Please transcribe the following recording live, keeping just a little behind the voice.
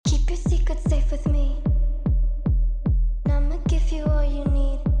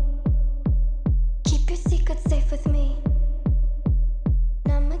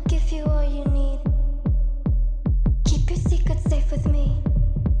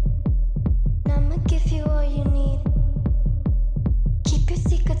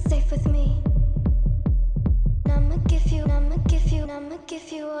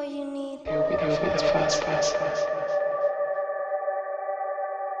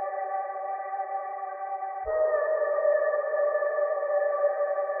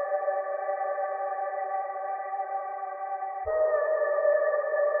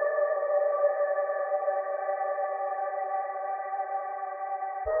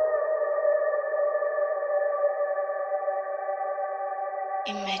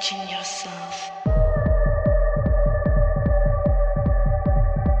Imagine yourself.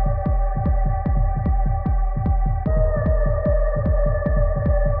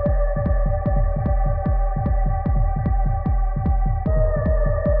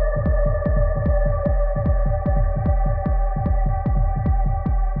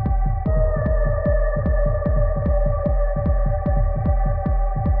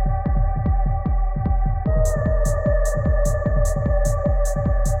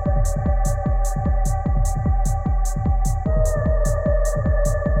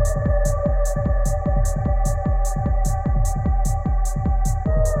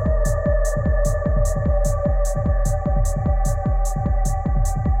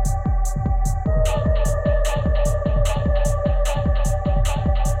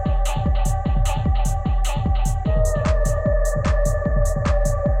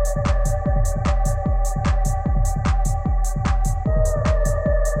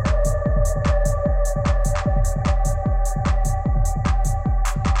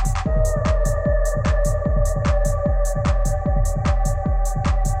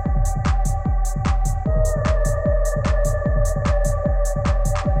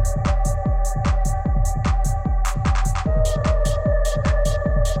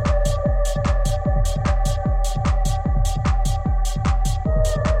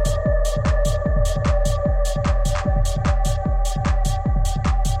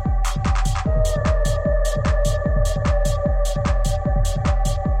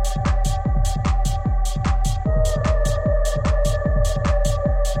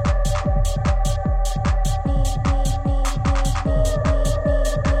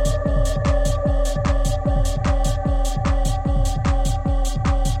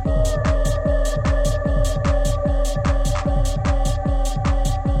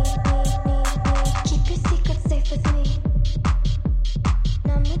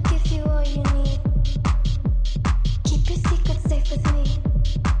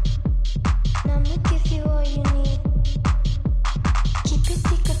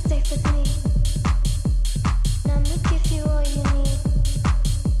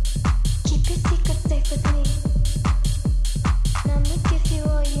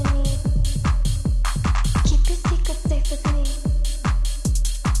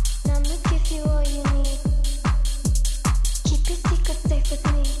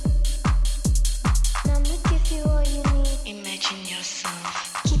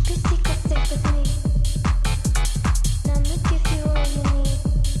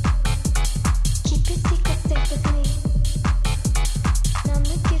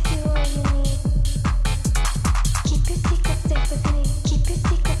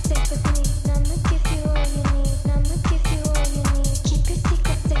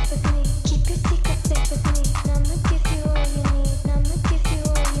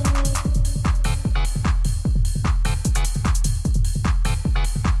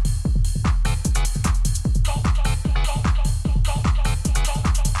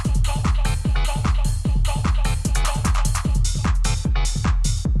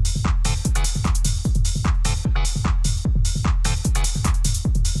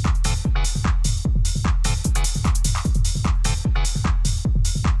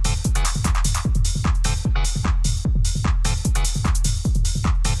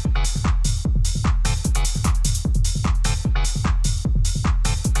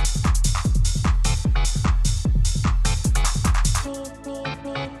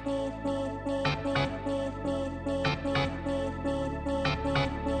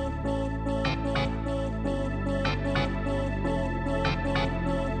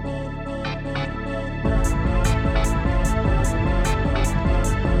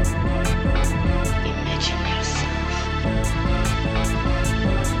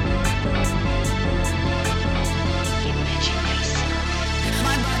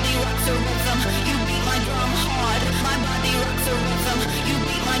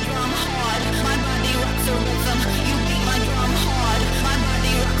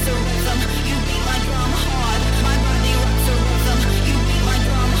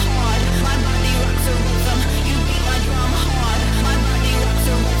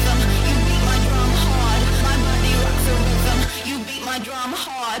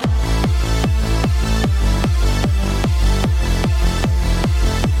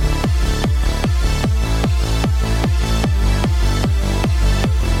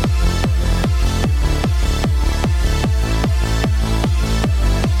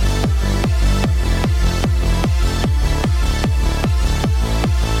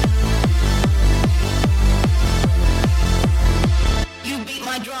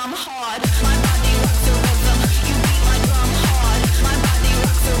 drum hard. My body rocks the rhythm. You beat my drum hard. My body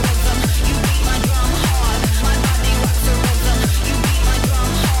rocks the rhythm. You beat my drum hard. My body rocks the rhythm. You beat my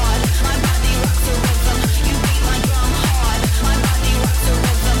drum hard. My body rocks the rhythm. You beat my drum hard. My body rocks the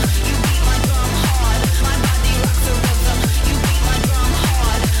rhythm. You beat my drum hard. My body rocks the rhythm. You beat my drum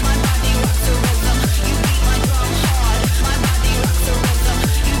hard. My body rocks the rhythm. You beat my drum hard.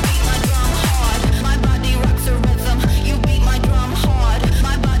 My body rocks the rhythm. You beat my drum hard.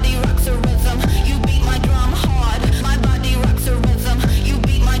 My body rocks the rhythm. You beat my drum hard. My body rocks the rhythm. You beat my drum hard. My body rocks the rhythm. You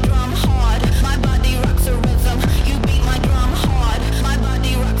beat my drum hard. My body rocks the rhythm. You beat my drum hard. My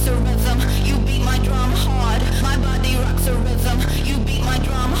body rocks the rhythm. You beat my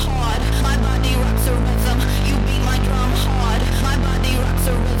drum hard. My body rocks the rhythm.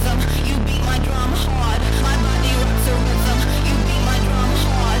 You beat my drum hard. My body rocks the rhythm.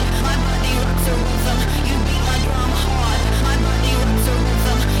 You beat my drum hard. My body rocks the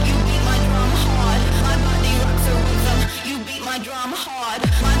rhythm. You beat my drum hard. My body rocks the rhythm. You beat my drum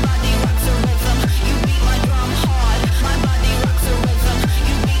hard. My body rocks the rhythm. You beat my drum hard. My body rocks the rhythm.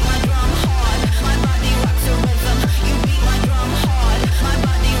 You beat my drum hard. My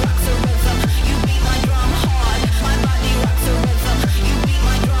body rocks the rhythm. You beat my drum hard. My body rocks the rhythm. You beat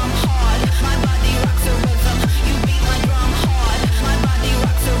my drum hard. My body rocks the rhythm. You beat my drum hard. My body rocks the rhythm. You beat my drum hard. My body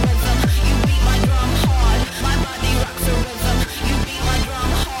rocks the rhythm. You beat my drum hard. My body rocks the rhythm. You beat my drum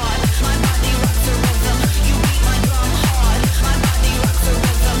hard. My body rocks the rhythm. You beat my drum hard. My body rocks the rhythm. You beat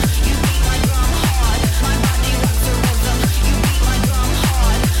my drum hard. My body rocks the rhythm. You beat my drum hard. My body rocks the rhythm. You beat my drum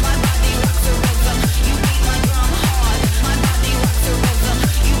hard. My body rocks the rhythm. You beat my drum hard. My body rocks the rhythm. You beat my drum hard. My body rocks the rhythm. You beat my drum hard. My body rocks the rhythm.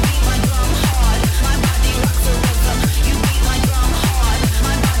 You beat my drum hard. My body rocks the rhythm. You beat my drum hard. My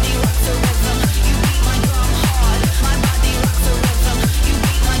body rocks the rhythm. You beat my drum hard. My body rocks the rhythm. You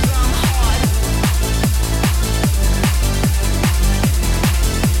beat my drum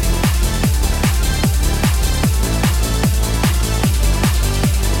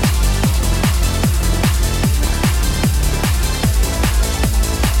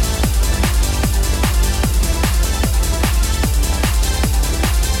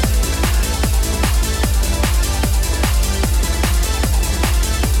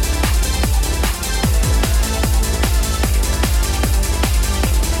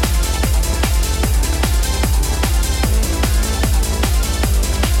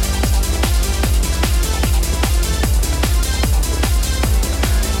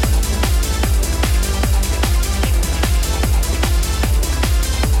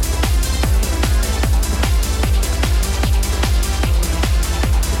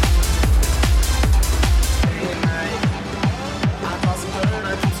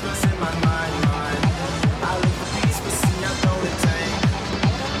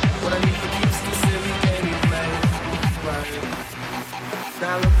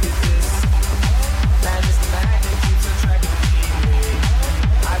Now look at this. Madness the magnet keeps attracting me.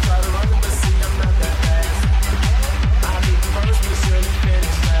 I try to run but see I'm not that fast. I'll be first but surely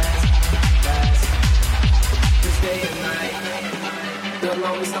finish last. This day and night, the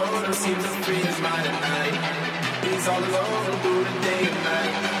longest owner seems to free his mind at night. He's all alone through the day and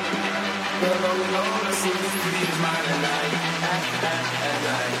night. The lonely loner seems to free his mind at night. At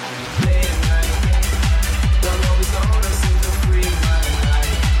night, day and night. The longest owner seems to free his mind at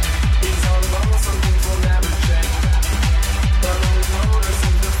night. He's all alone, some things will never change. The longest owner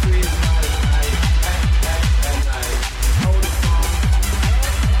seems to free his mind at night. At night, hold the phone.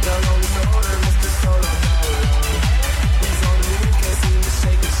 The longest owner, Mr. Solo Dolo. He's on the move, can't seem to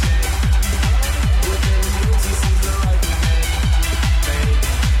shake a shake. Within the moves, he sees the right to make.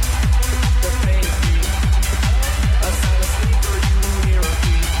 The pain is deep. A silent sleeper, you will hear a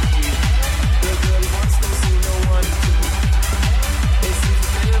beat. The good ones don't see no one to. It seems the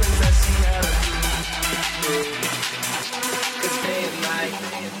feelings that she had a do. It's day and night.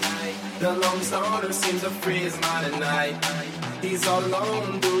 The longest owner seems to free his mind at night. He's all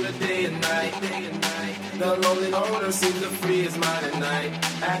alone through the day and night. The lonely owner seems to free his mind at night.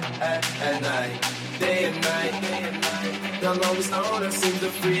 At night. Day and night. The longest owner seems to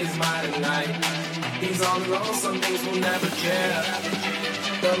free his mind at night. He's all alone, some things will never care.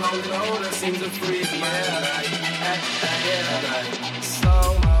 The lonely owner seems to free his mind at night.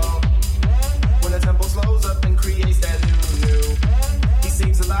 Slow-mo. When the tempo slows up and creates that new. He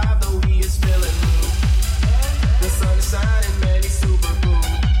seems alive though he is feeling blue. The sun is shining, man, he's super cool.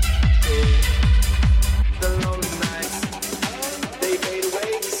 The lonely nights, they fade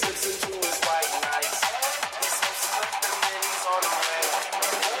away, he slips into his white nights. He seems to slip and then he's on the way.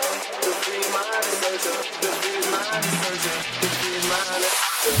 The free mind is searching, the free mind is searching, the free mind is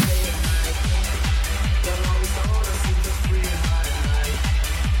searching. The longest owner seems to free his mind at night.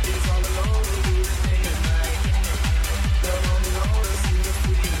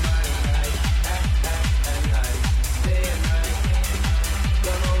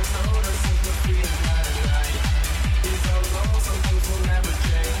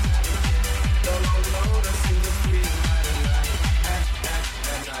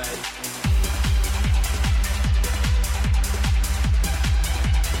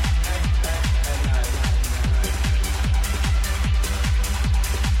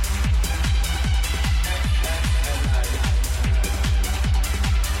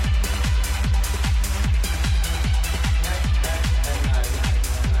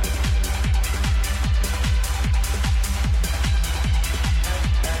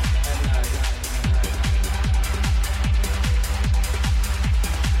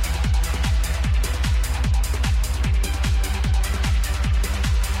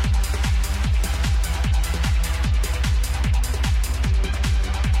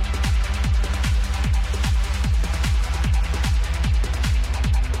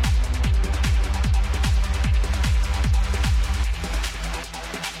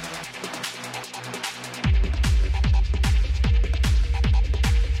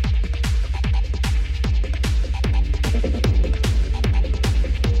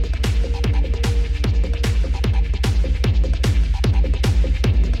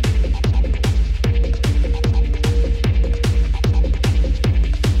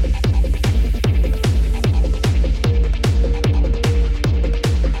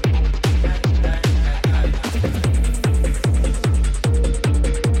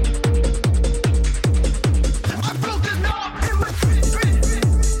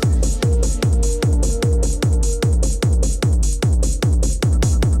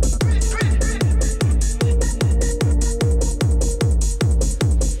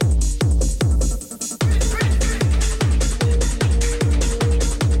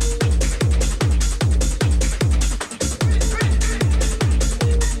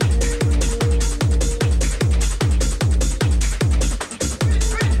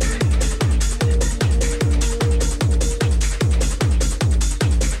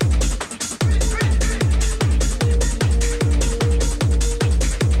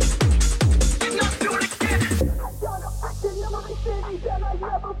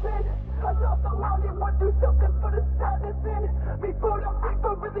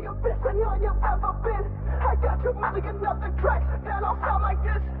 million other tracks that all sound like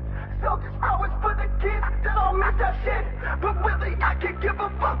this. So this flow is for the kids that all miss that shit. But really, I can give a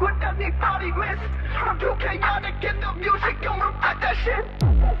fuck what anybody miss. I'm too chaotic and the music don't reflect that shit.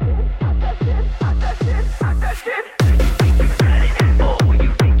 That shit, that shit, that shit.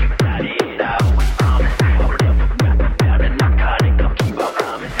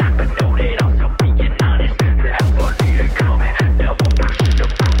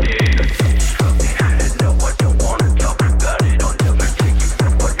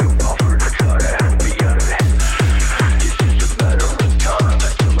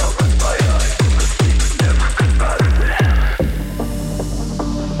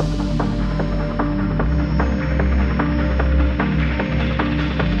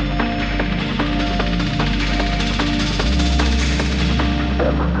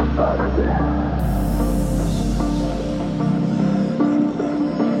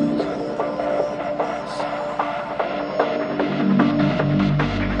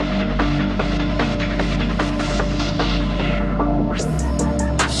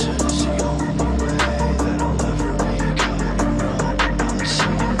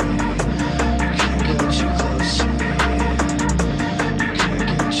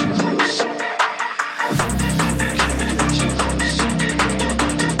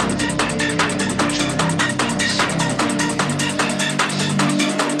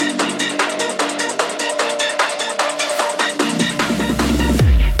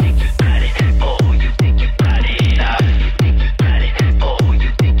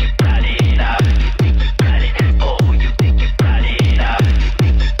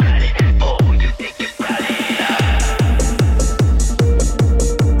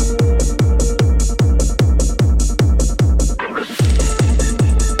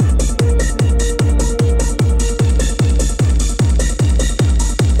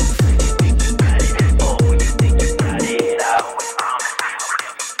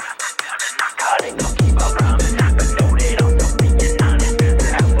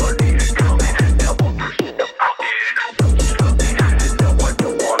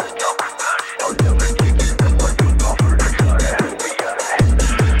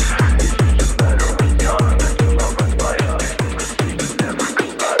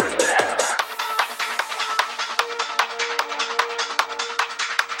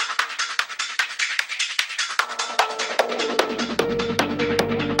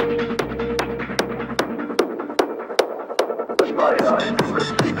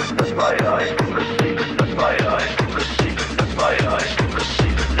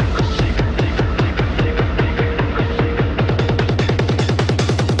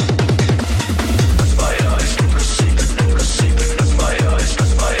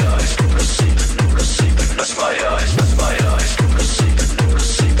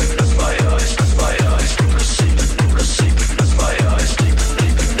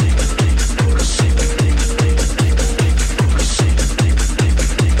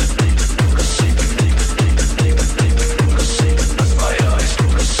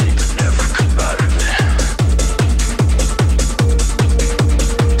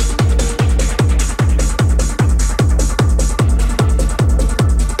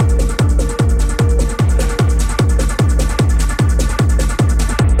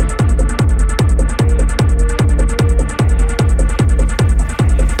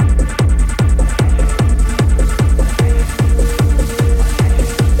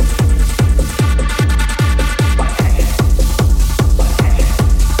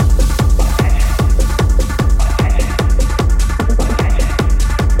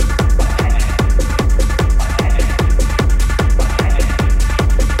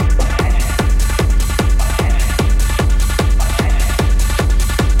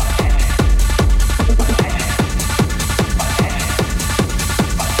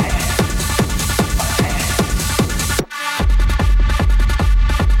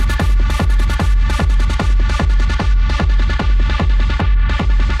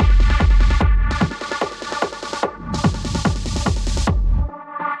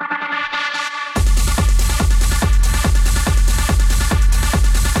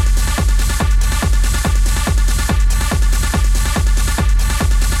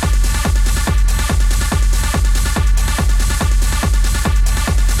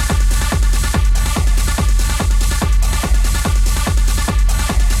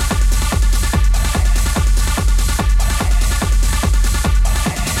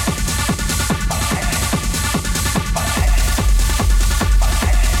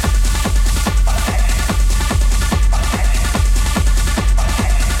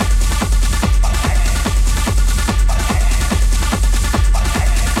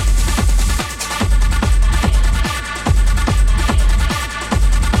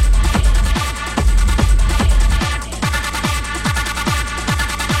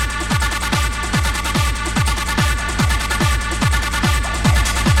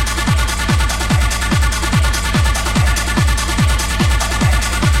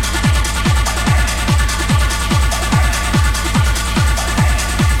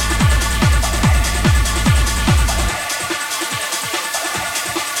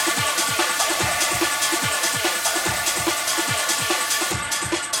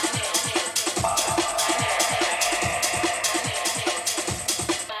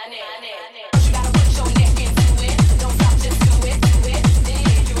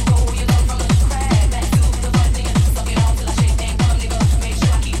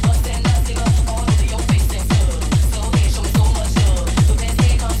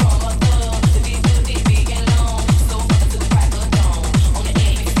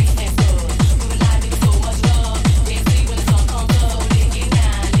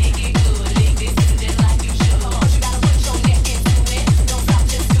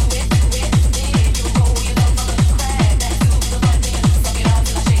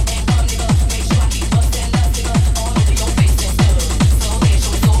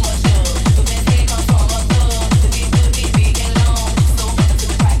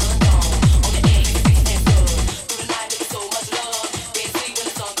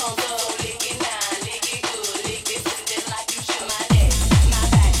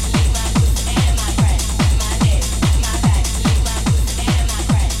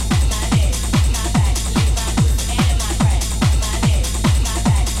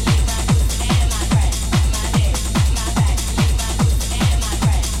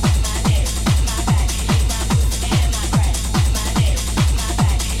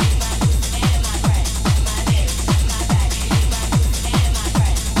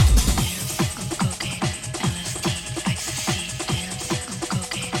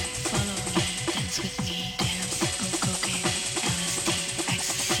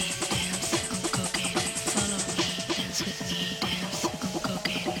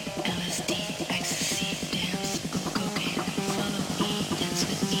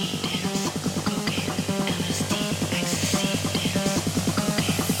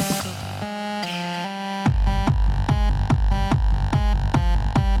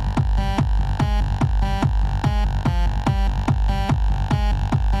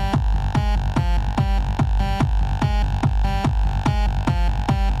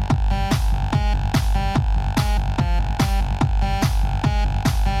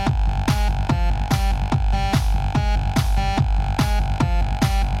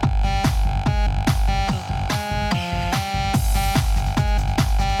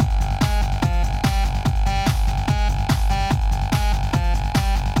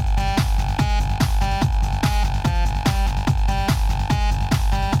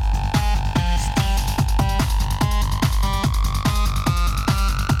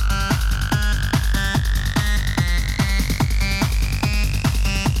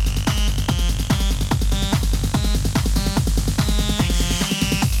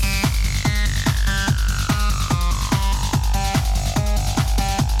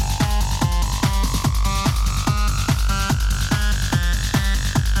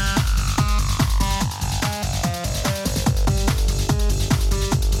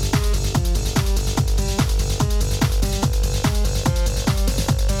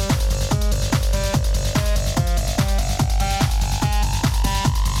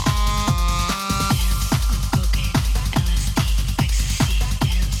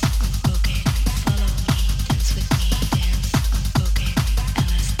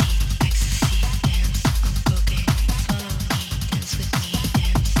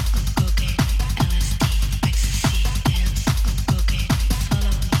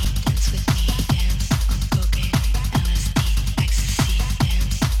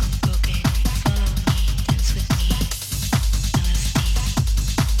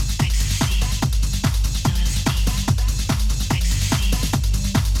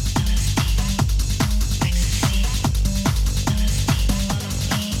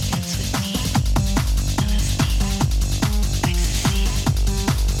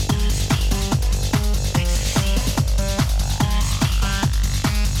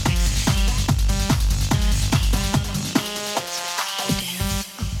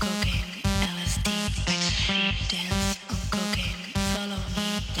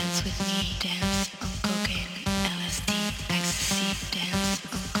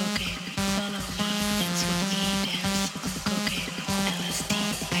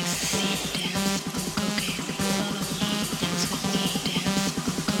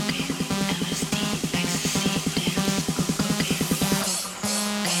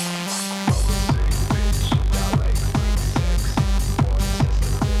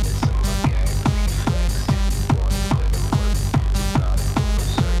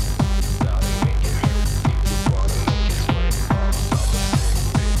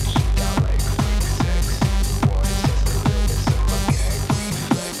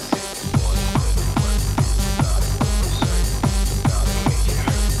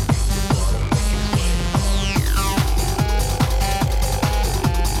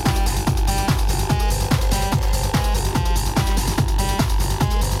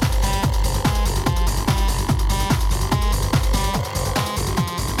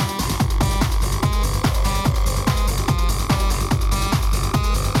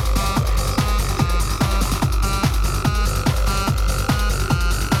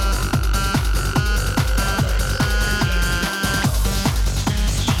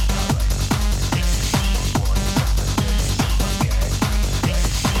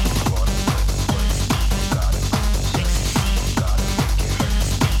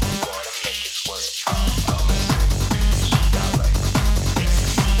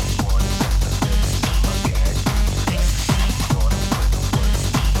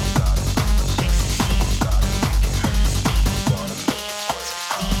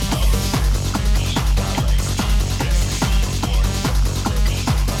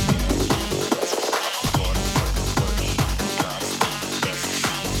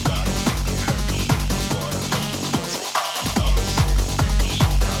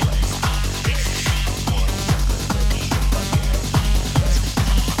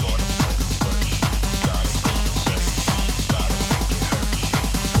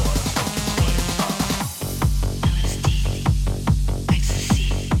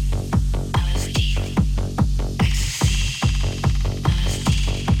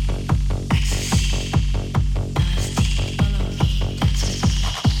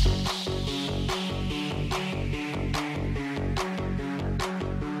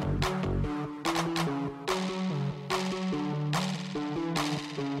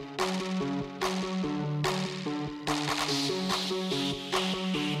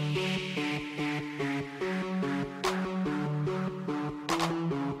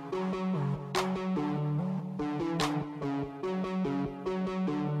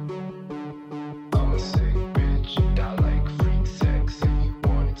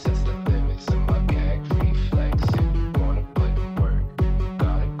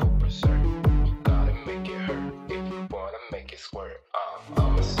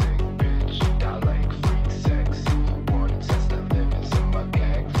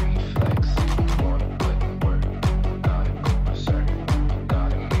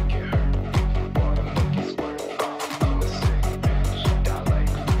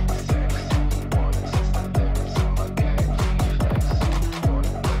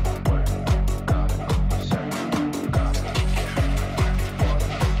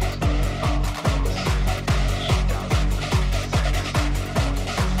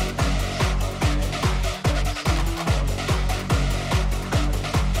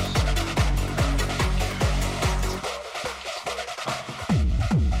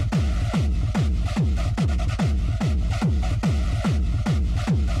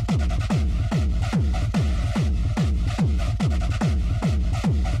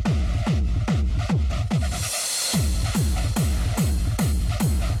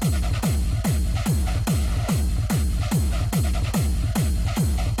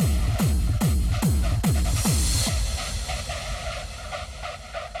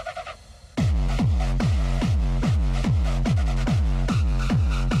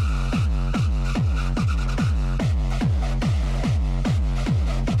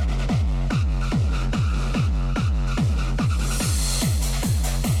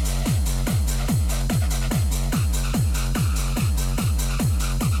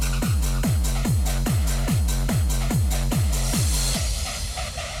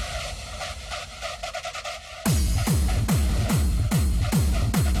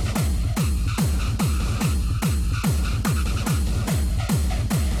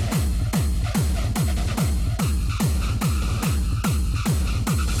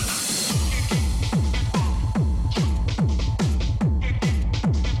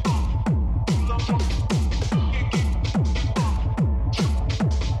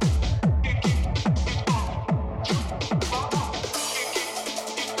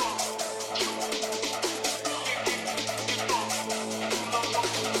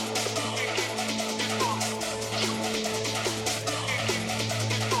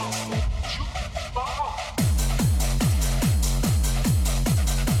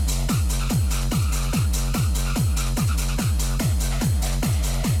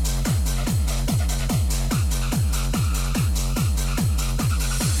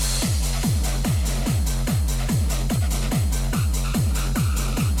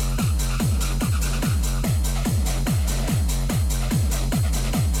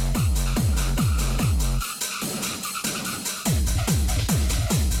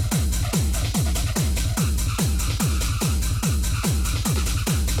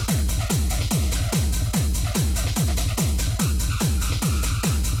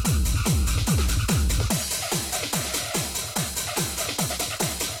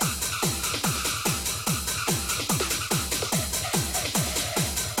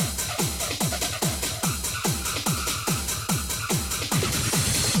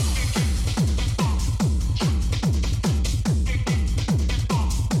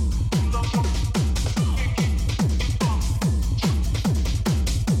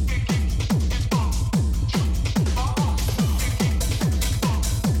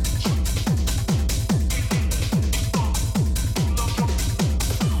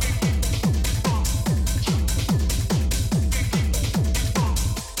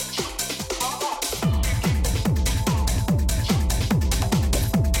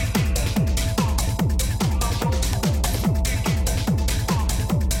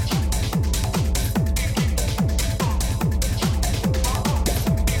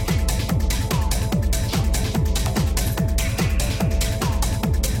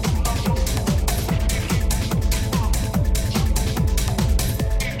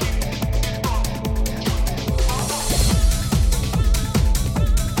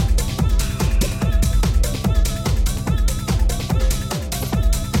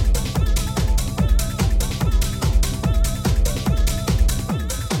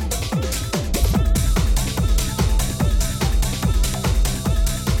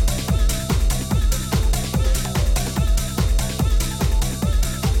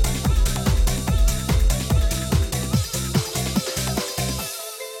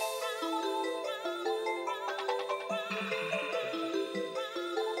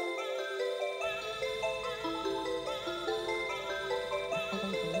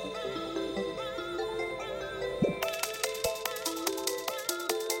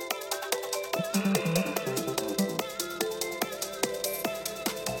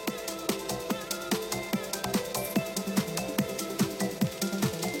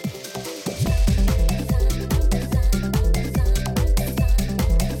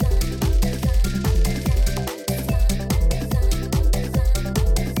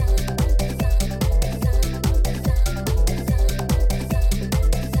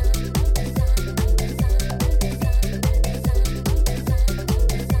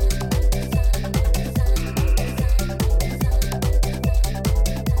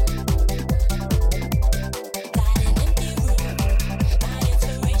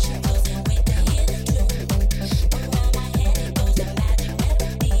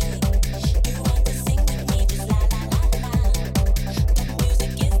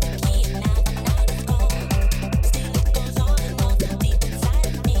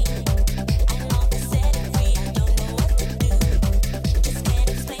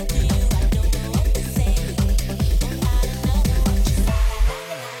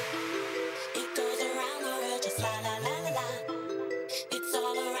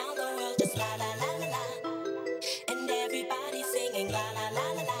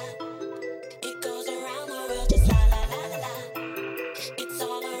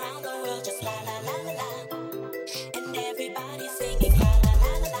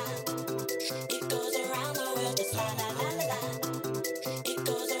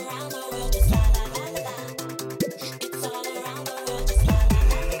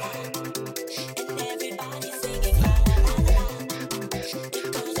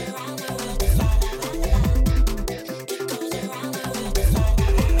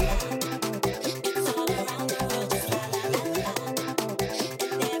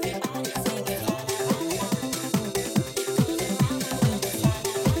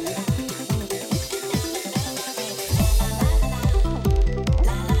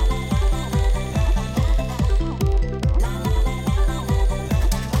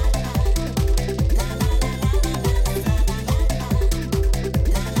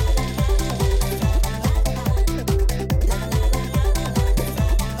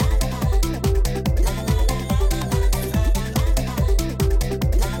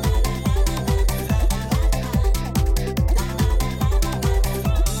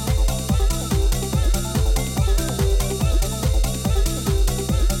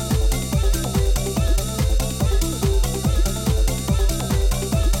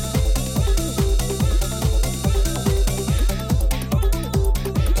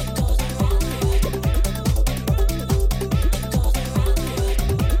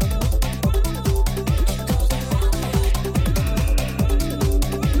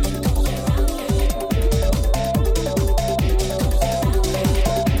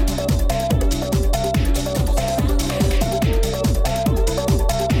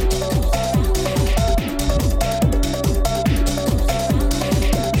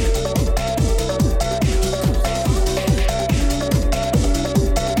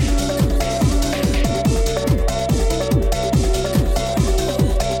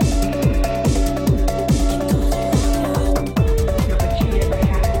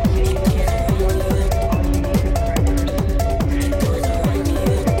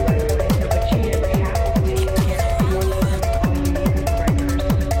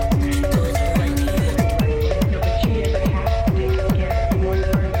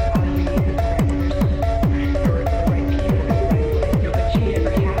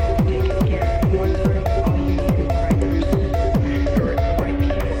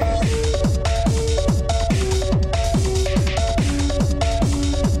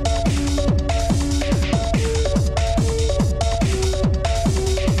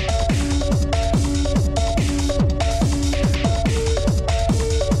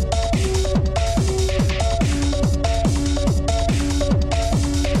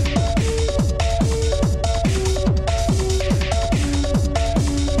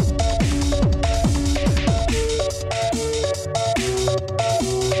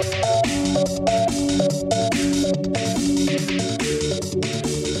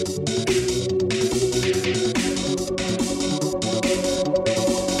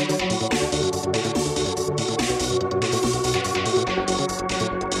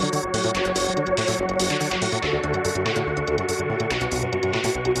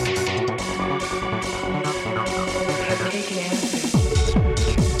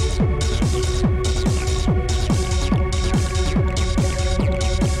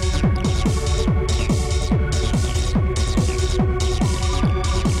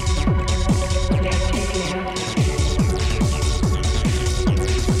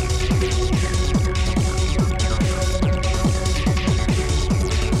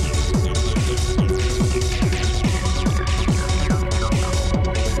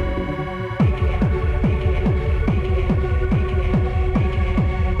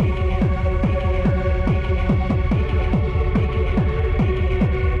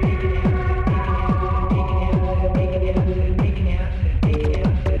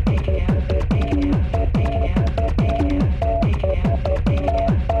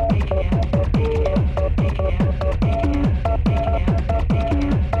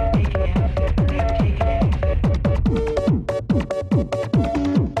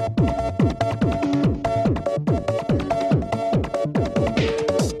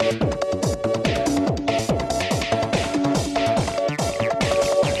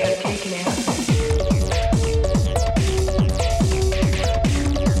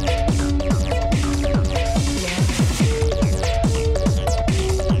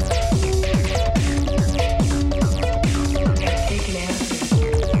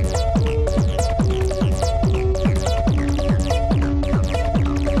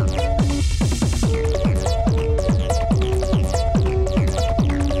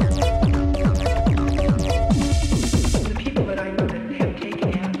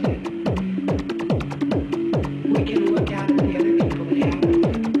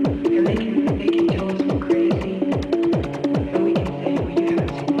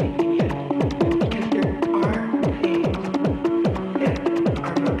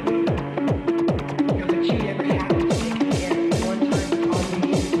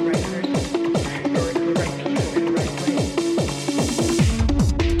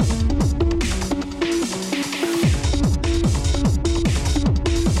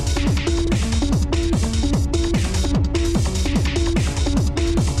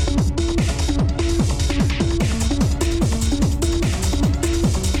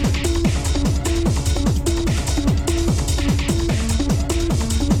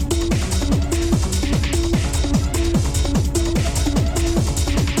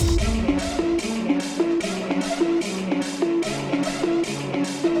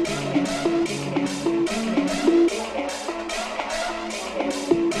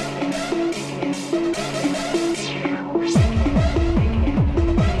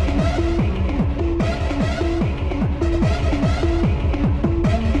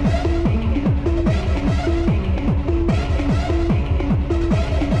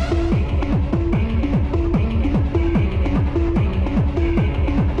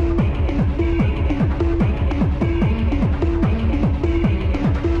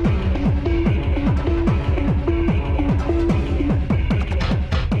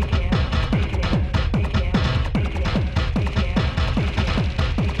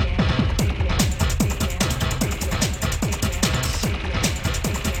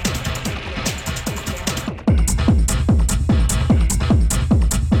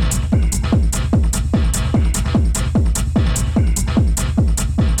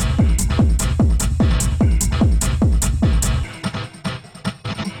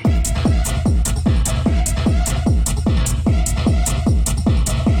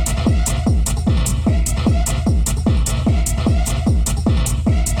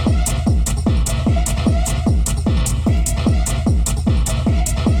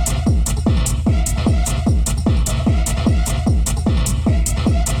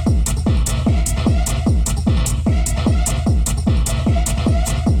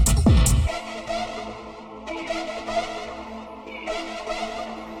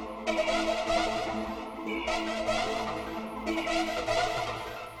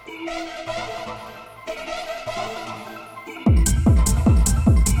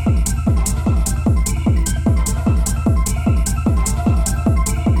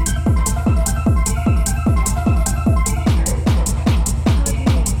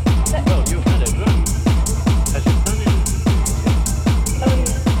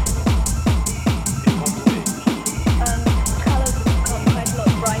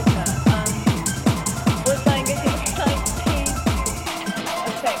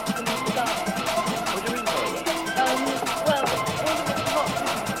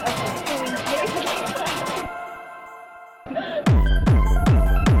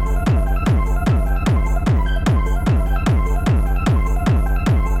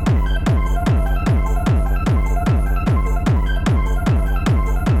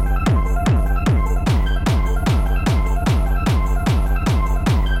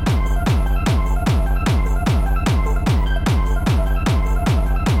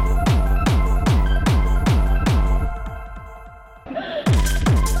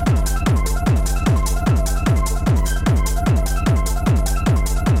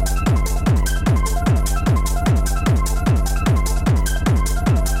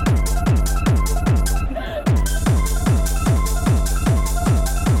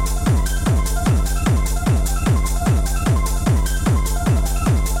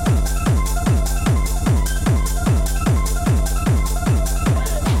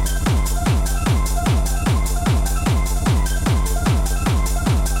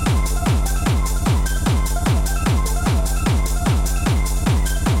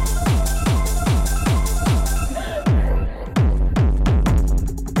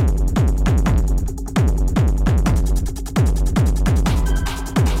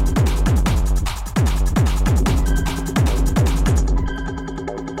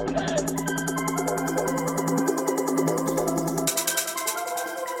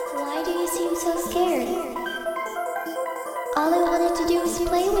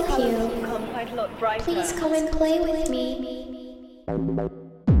 quite a lot brighter. Please come and play with me.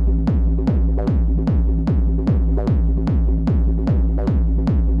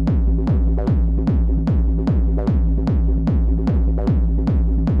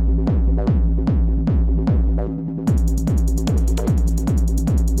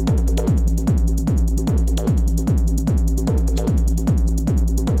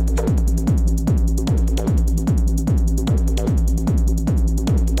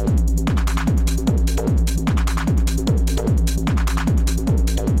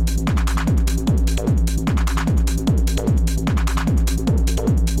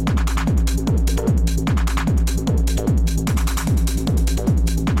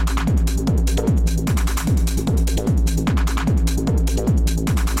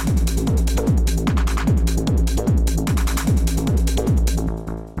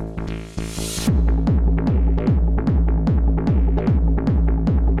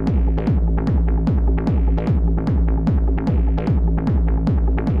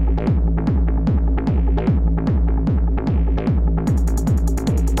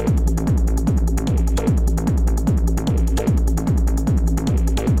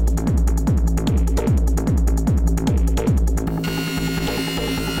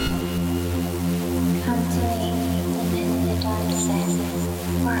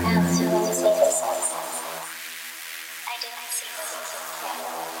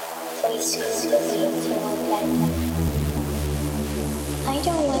 I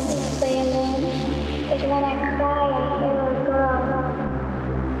don't want to play alone, but when I cry, I hear a girl.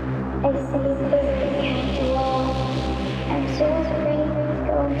 I say, baby, can't alone. I'm so afraid it's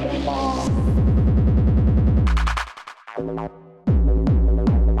going to fall.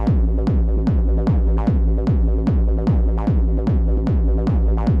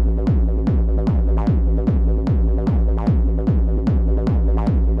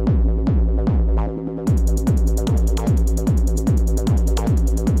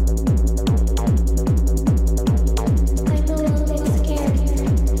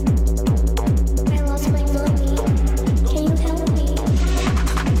 Can you help me?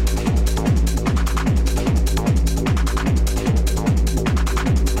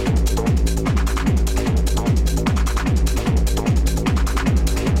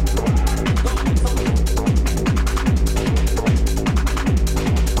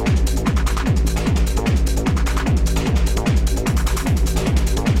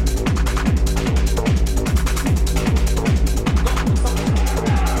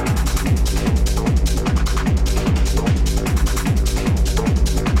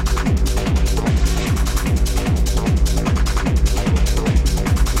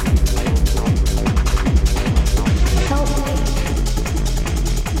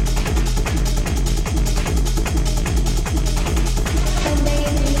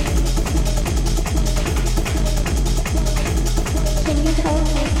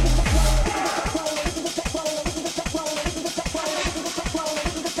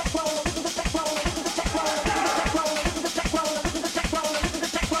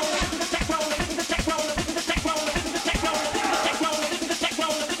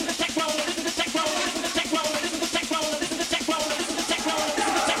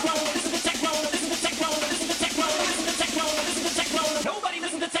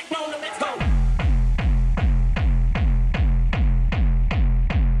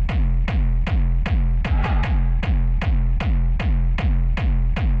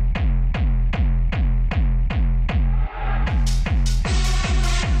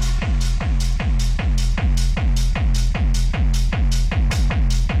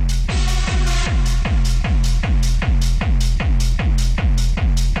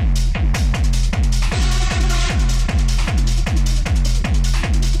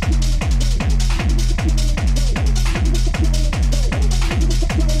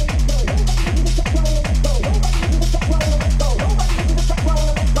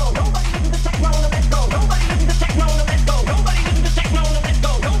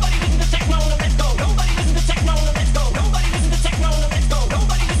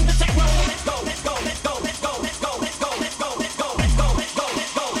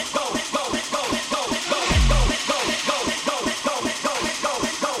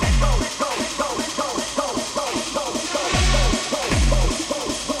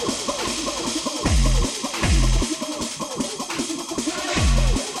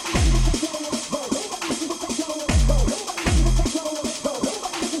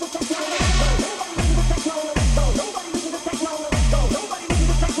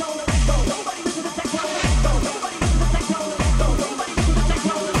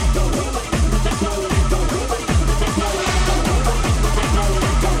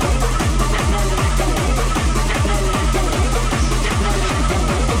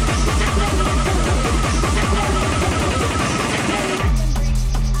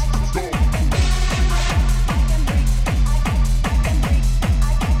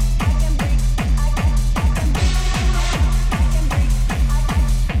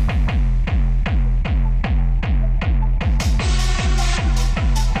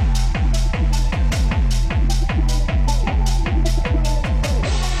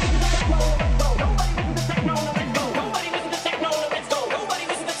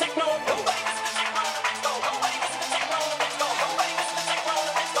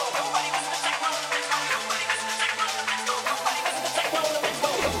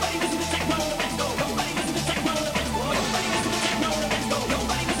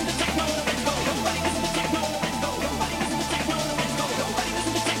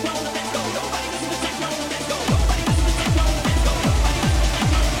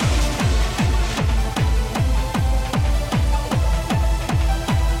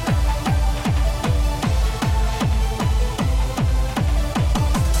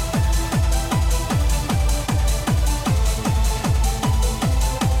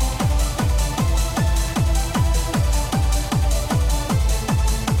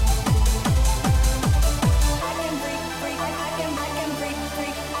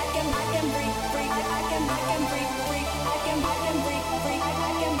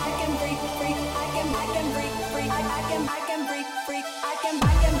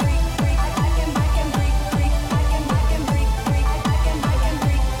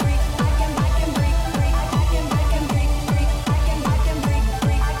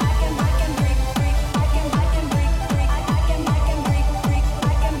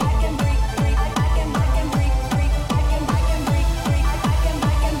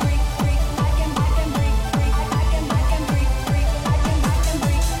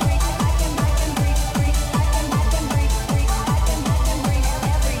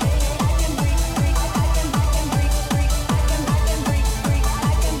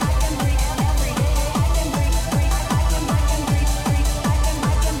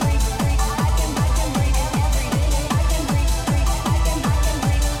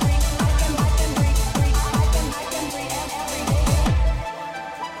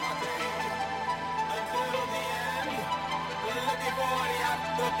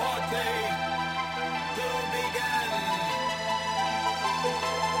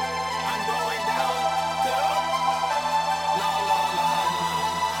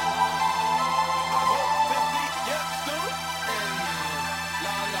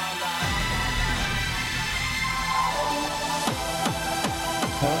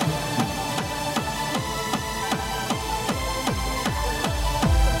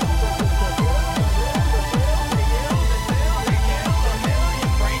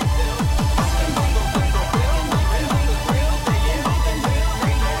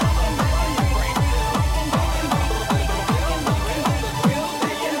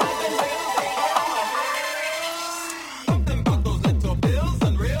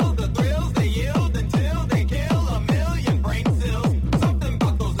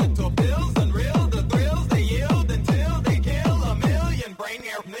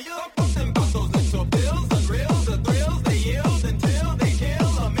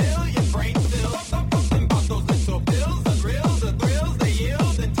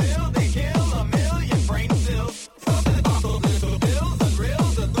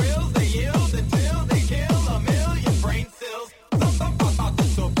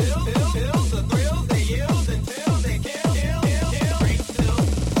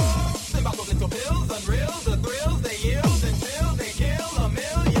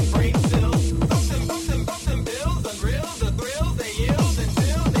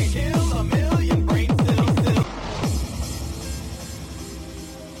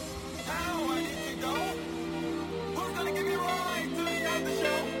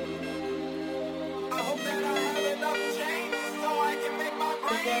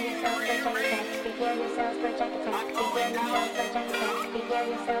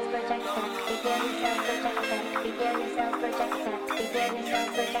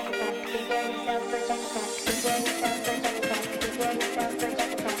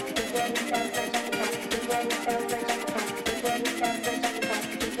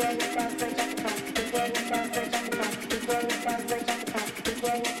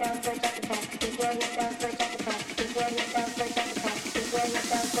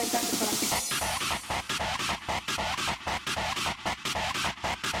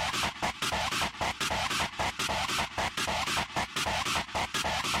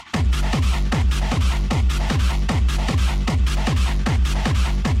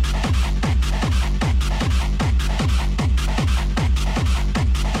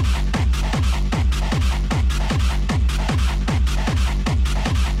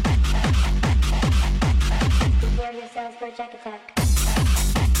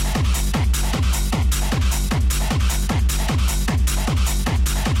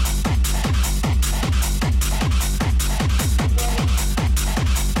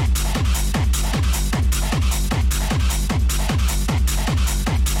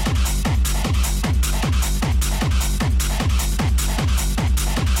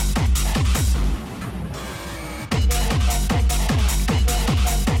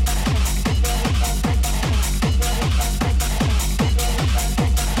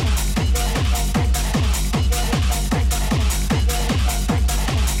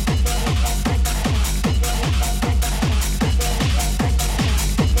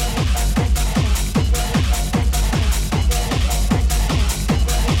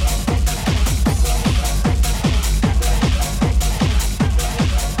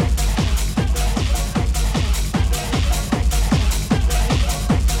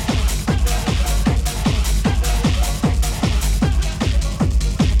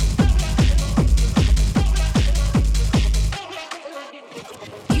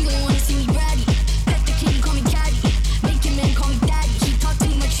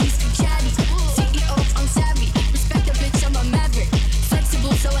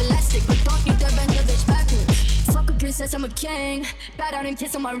 And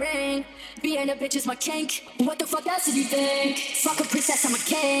kiss on my ring. Being a bitch is my kink. What the fuck else did you think? Fuck a princess, I'm a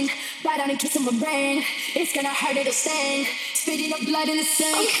king. Bow down and kiss on my ring. It's gonna hurt, it'll sting. Spitting up blood in the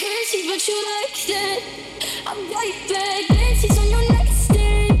sink. I'm crazy, but you like it. I'm right back. Dances on your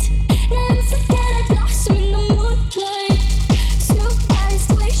nightstand. Never forget I blossom in the moonlight. Snoop eyes,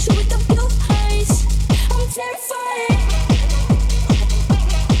 glaze you with the blue eyes. I'm terrified.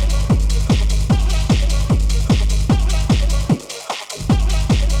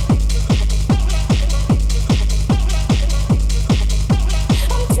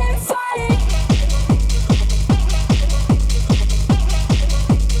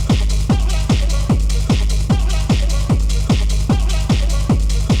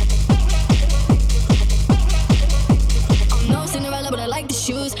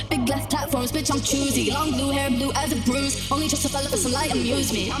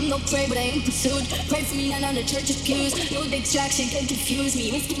 I'm no prey, but I am pursued. Pray for me, not on the church pews. No distraction can confuse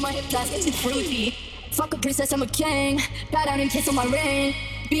me. Whiskey my hip flask isn't fruity. Fuck a princess, I'm a king. Bow down and kiss on my ring.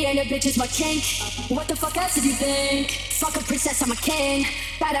 Being a bitch is my kink. What the fuck else did you think? Fuck a princess, I'm a king.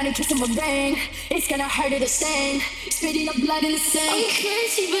 Bow down and kiss on my ring. It's gonna hurt her to sting. Spitting up blood in the sink. I'm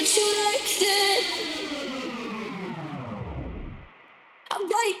crazy, but you liked it. I'm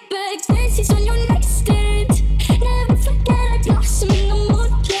right back. Fancies on your nightstand. Never forget I blossom in the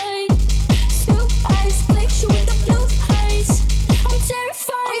moonlight. Blue eyes, glacier with the blue eyes. I'm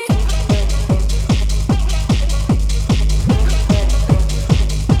terrified.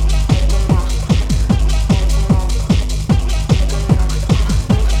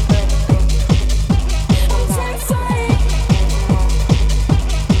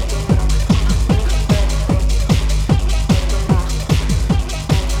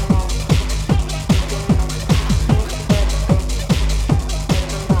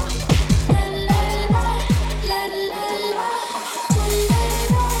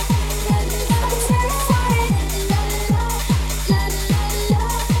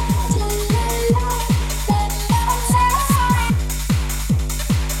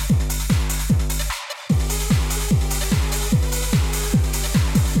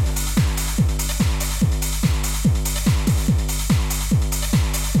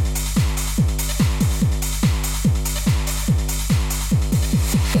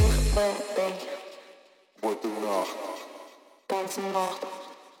 Gute Nacht, ganze Nacht,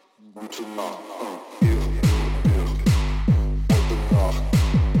 gute Nacht, Gute Nacht.